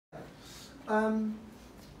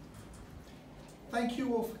Thank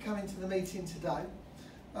you all for coming to the meeting today.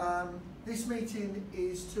 This meeting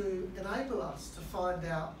is to enable us to find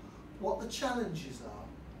out what the challenges are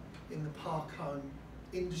in the park home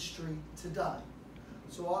industry today,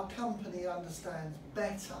 so our company understands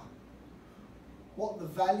better what the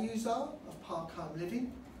values are of park home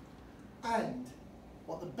living and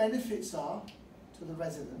what the benefits are to the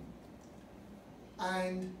resident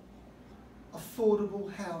and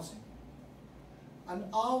affordable housing. And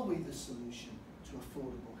are we the solution to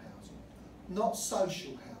affordable housing? Not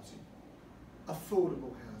social housing,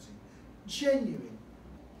 affordable housing, genuine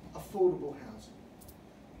affordable housing.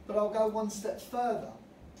 But I'll go one step further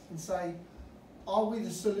and say, are we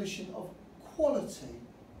the solution of quality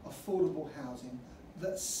affordable housing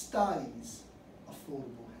that stays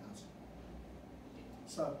affordable housing?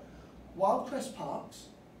 So, Wyldecrest Parks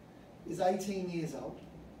is 18 years old.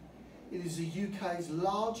 It is the UK's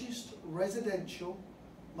largest residential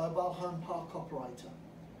mobile home park operator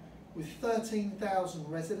with 13,000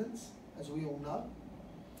 residents, as we all know,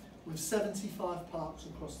 with 75 parks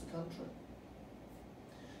across the country.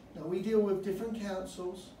 Now, we deal with different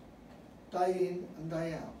councils day in and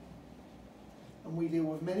day out, and we deal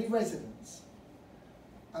with many residents,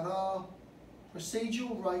 and our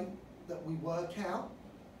procedural rate that we work out,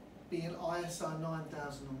 being ISO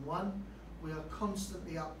 9001, we are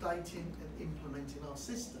constantly updating and implementing our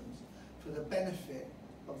systems for the benefit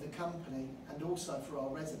of the company and also for our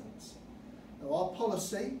residents. Now, our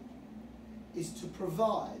policy is to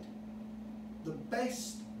provide the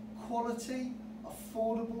best quality,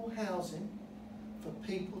 affordable housing for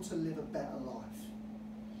people to live a better life.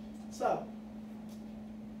 So,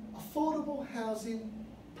 affordable housing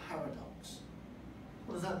paradox.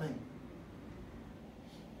 What does that mean?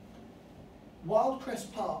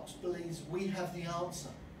 Wyldecrest Parks believes we have the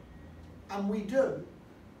answer, and we do,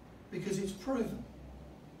 because it's proven.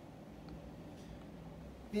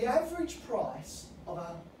 The average price of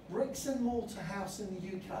a bricks and mortar house in the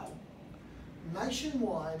UK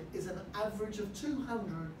nationwide is an average of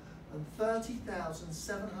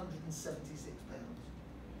 £230,776.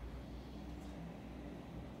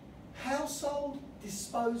 Household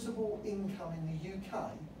disposable income in the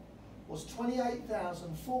UK was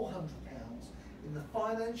 £28,400 in the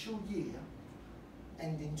financial year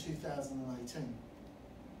ending 2018.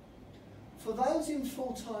 For those in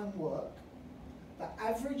full-time work, the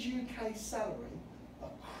average UK salary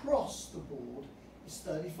across the board is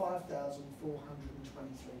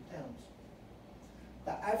 £35,423.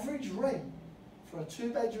 The average rent for a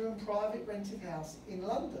two-bedroom private rented house in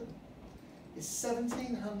London is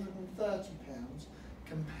 £1,730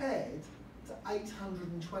 compared to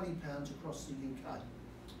 £820 across the UK.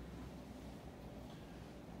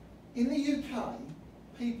 In the UK,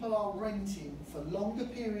 people are renting for longer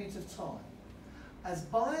periods of time as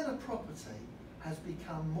buying a property has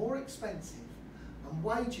become more expensive and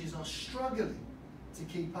wages are struggling to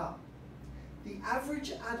keep up. The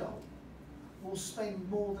average adult will spend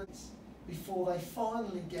more than this before they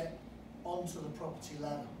finally get onto the property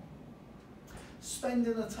ladder,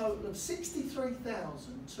 spending a total of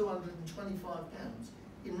 £63,225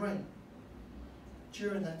 in rent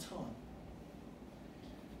during that time.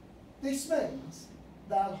 This means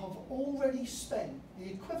they'll have already spent the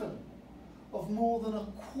equivalent of more than a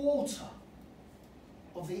quarter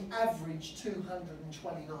of the average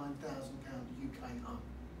 £229,000 UK home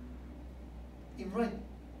in rent.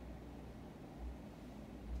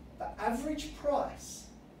 The average price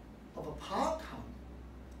of a park home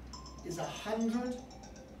is £112,000.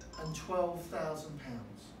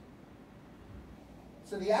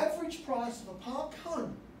 So the average price of a park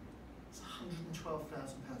home is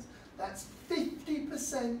 £112,000. That's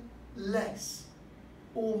 50% less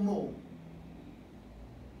or more.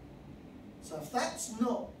 So if that's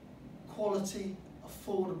not quality,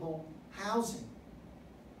 affordable housing,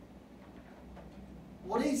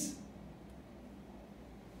 what is?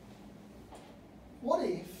 What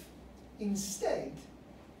if instead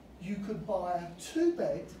you could buy a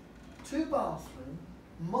two-bed, two-bathroom,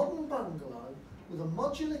 modern bungalow with a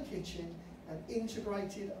modular kitchen and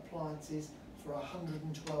integrated appliances for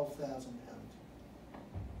 £112,000?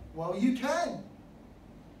 Well, you can.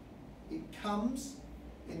 It comes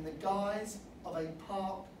in the guise of a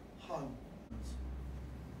park home.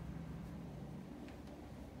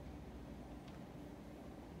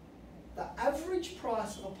 The average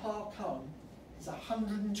price of a park home is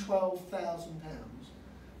 £112,000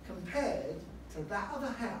 compared to that of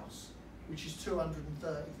a house, which is £230,000.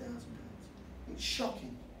 It's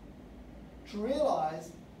shocking to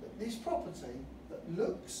realise that this property that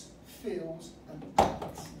looks, feels and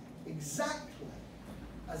acts exactly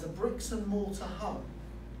as a bricks and mortar home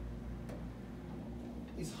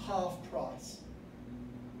is half price.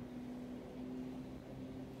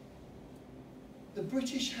 The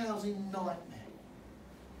British housing nightmare.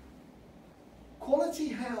 Quality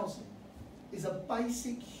housing is a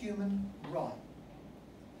basic human right.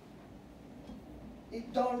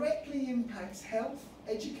 It directly impacts health,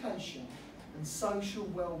 education and social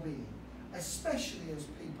well-being, especially as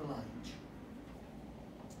people age.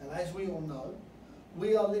 And as we all know,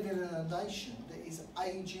 we are living in a nation that is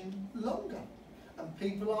aging longer, and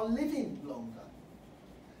people are living longer.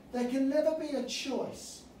 There can never be a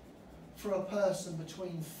choice for a person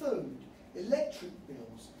between food, electric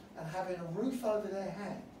bills, and having a roof over their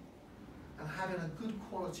head, and having a good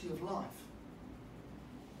quality of life.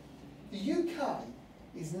 The UK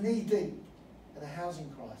is knee-deep in a housing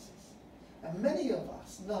crisis, and many of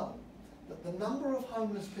us know that the number of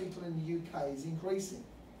homeless people in the UK is increasing.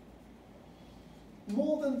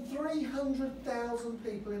 More than 300,000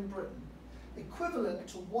 people in Britain, equivalent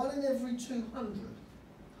to 1 in every 200,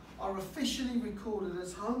 are officially recorded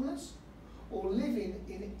as homeless or living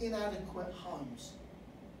in inadequate homes,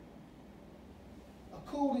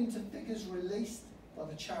 according to figures released by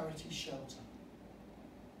the charity Shelter.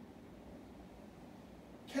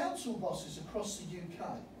 Council bosses across the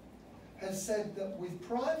UK have said that with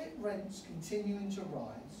private rents continuing to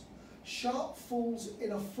rise, sharp falls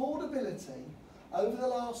in affordability over the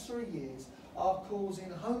last 3 years are causing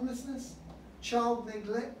homelessness, child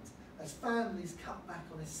neglect, as families cut back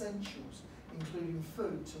on essentials, including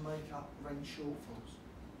food, to make up rent shortfalls.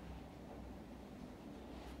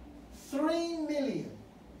 3 million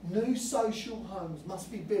new social homes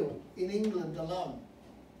must be built in England alone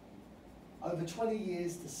over 20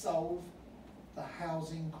 years to solve the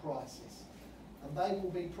housing crisis. And they will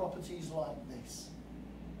be properties like this.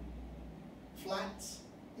 Flats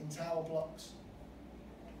in tower blocks,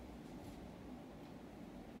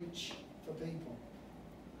 rich for people.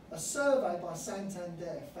 A survey by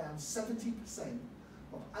Santander found 70%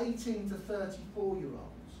 of 18 to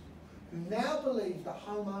 34-year-olds who now believe that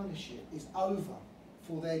home ownership is over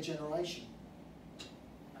for their generation.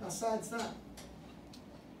 How sad's that?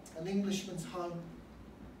 An Englishman's home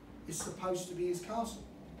is supposed to be his castle.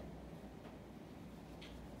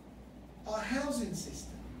 Our housing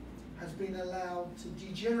system has been allowed to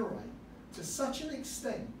degenerate to such an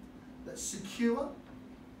extent that secure,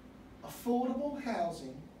 affordable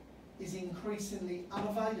housing is increasingly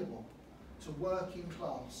unavailable to working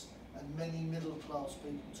class and many middle class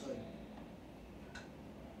people too.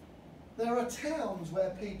 There are towns where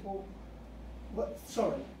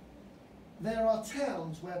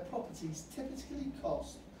properties typically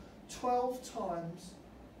cost 12 times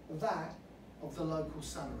that of the local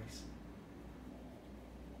salaries.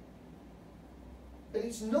 But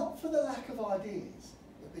it's not for the lack of ideas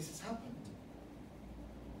that this has happened.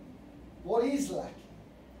 What is lacking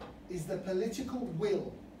is the political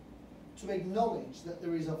will to acknowledge that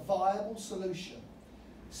there is a viable solution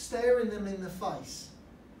staring them in the face,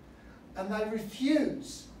 and they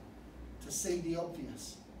refuse to see the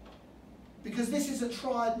obvious. Because this is a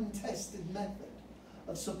tried and tested method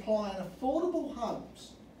of supplying affordable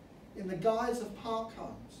homes in the guise of park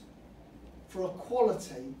homes for a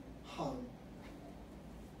quality home.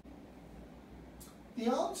 The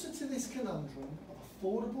answer to this conundrum of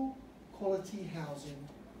affordable quality housing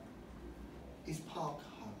is park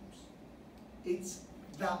homes. It's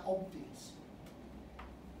that obvious.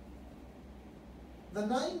 The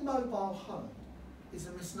name mobile home is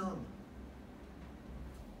a misnomer.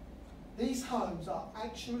 These homes are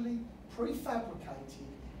actually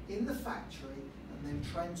prefabricated in the factory and then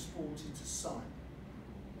transported to site.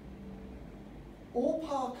 All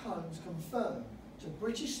park homes conform to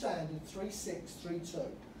British Standard 3632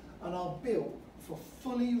 and are built for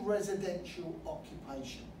fully residential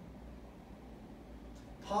occupation.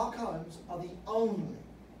 Park homes are the only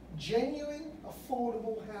genuine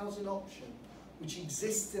affordable housing option which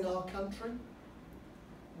exists in our country.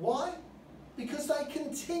 Why? Because they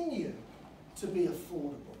continue to be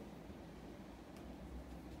affordable.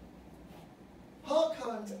 Park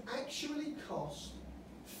homes actually cost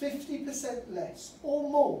 50% less or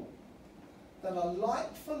more than a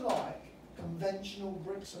like-for-like conventional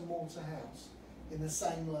bricks and mortar house in the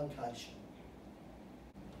same location.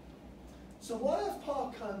 So why have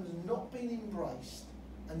park homes not been embraced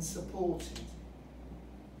and supported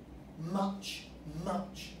much,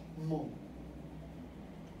 much more?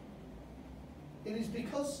 Is it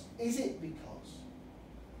because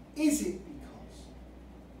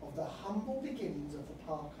of the humble beginnings of the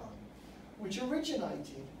park home, which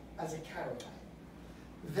originated as a caravan,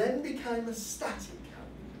 then became a static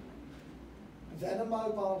home, and then a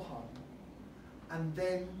mobile home, and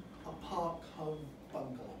then a park home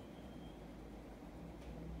bungalow?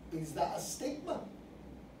 Is that a stigma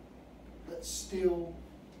that still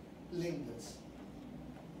lingers?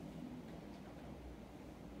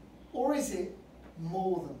 Or is it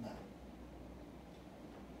more than that?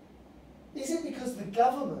 Is it because the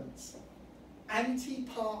government's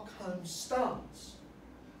anti-park home stance,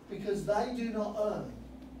 because they do not earn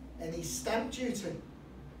any stamp duty,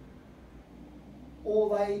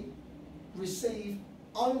 or they receive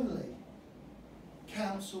only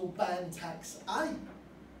council band tax A,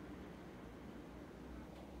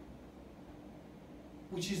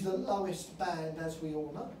 which is the lowest band, as we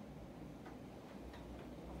all know?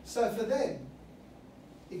 So for them,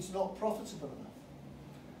 it's not profitable enough.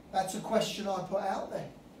 That's a question I put out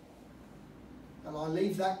there, and I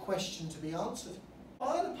leave that question to be answered.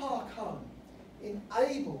 Buying a park home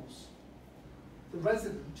enables the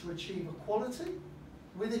resident to achieve equality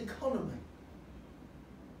with economy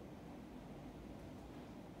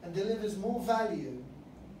and delivers more value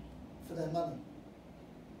for their money.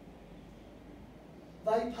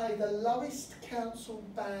 They pay the lowest council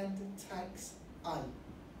band tax A.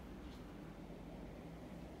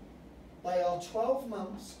 They are 12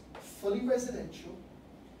 months fully residential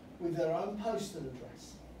with their own postal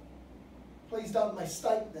address. Please don't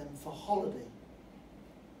mistake them for holiday.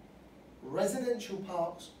 Residential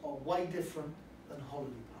parks are way different than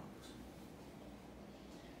holiday parks.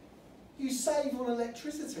 You save on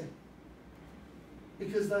electricity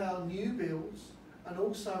because they are new builds and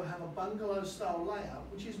also have a bungalow style layout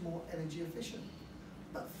which is more energy efficient.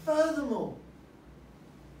 But furthermore,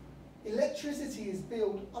 electricity is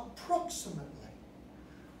billed approximately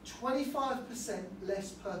 25%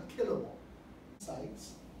 less per kilowatt.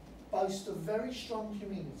 States boast of very strong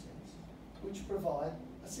communities which provide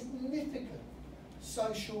a significant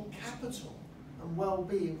social capital and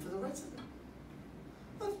well-being for the resident.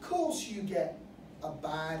 Of course you get a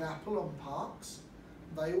bad apple on parks.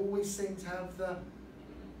 They always seem to have the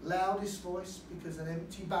loudest voice because an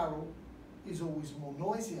empty barrel is always more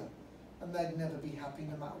noisier, and they'd never be happy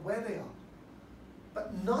no matter where they are.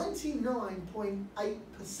 But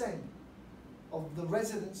 99.8% of the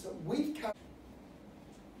residents that we've carried,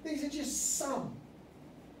 these are just some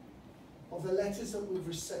of the letters that we've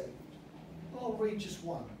received. I'll read just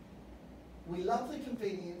one. We love the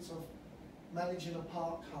convenience of managing a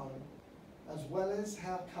park home, as well as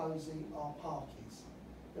how cosy our park is.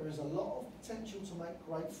 There is a lot of potential to make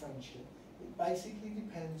great friendship. It basically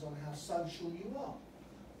depends on how social you are.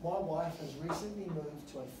 My wife has recently moved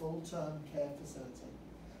to a full-term care facility,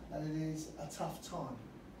 and it is a tough time.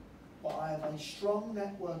 But I have a strong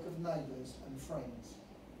network of neighbours and friends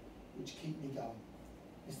which keep me going.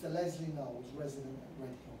 Mr. Leslie Knowles, resident at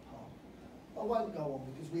Red Hill Park. I won't go on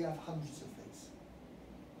because we have hundreds of these.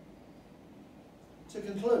 To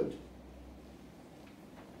conclude,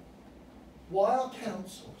 why are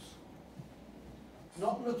councils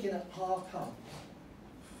not looking at park homes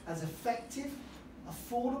as effective,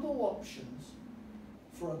 affordable options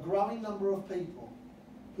for a growing number of people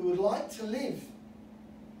who would like to live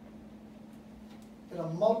in a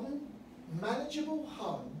modern, manageable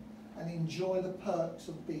home and enjoy the perks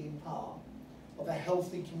of being part of a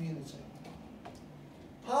healthy community?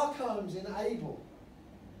 Park homes enable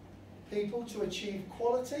people to achieve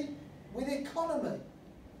quality with economy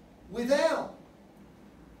without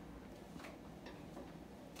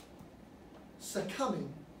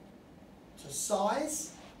succumbing to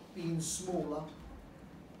size, being smaller,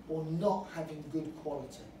 or not having good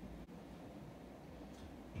quality.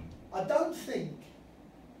 I don't think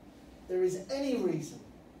there is any reason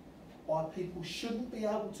why people shouldn't be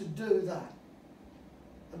able to do that.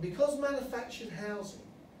 And because manufactured housing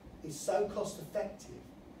is so cost effective,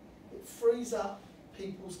 it frees up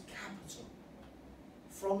people's capital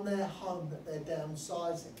from their home that they're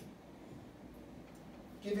downsizing,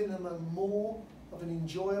 giving them a more of an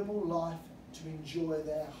enjoyable life to enjoy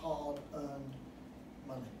their hard-earned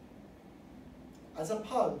money, as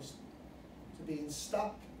opposed to being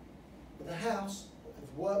stuck with a house that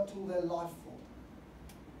they've worked all their life for,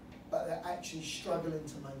 but they're actually struggling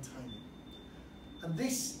to maintain it. And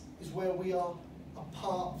this is where we are a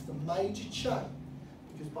part of the major chain,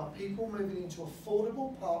 because by people moving into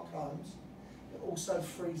affordable park homes, it also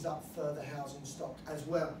frees up further housing stock as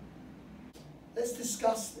well. Let's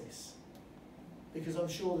discuss this, because I'm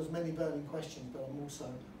sure there's many burning questions, but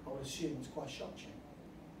I would assume it's quite shocked you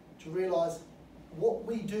to realise what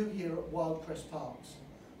we do here at Wyldecrest Parks.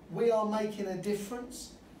 We are making a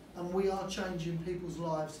difference, and we are changing people's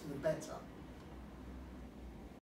lives for the better.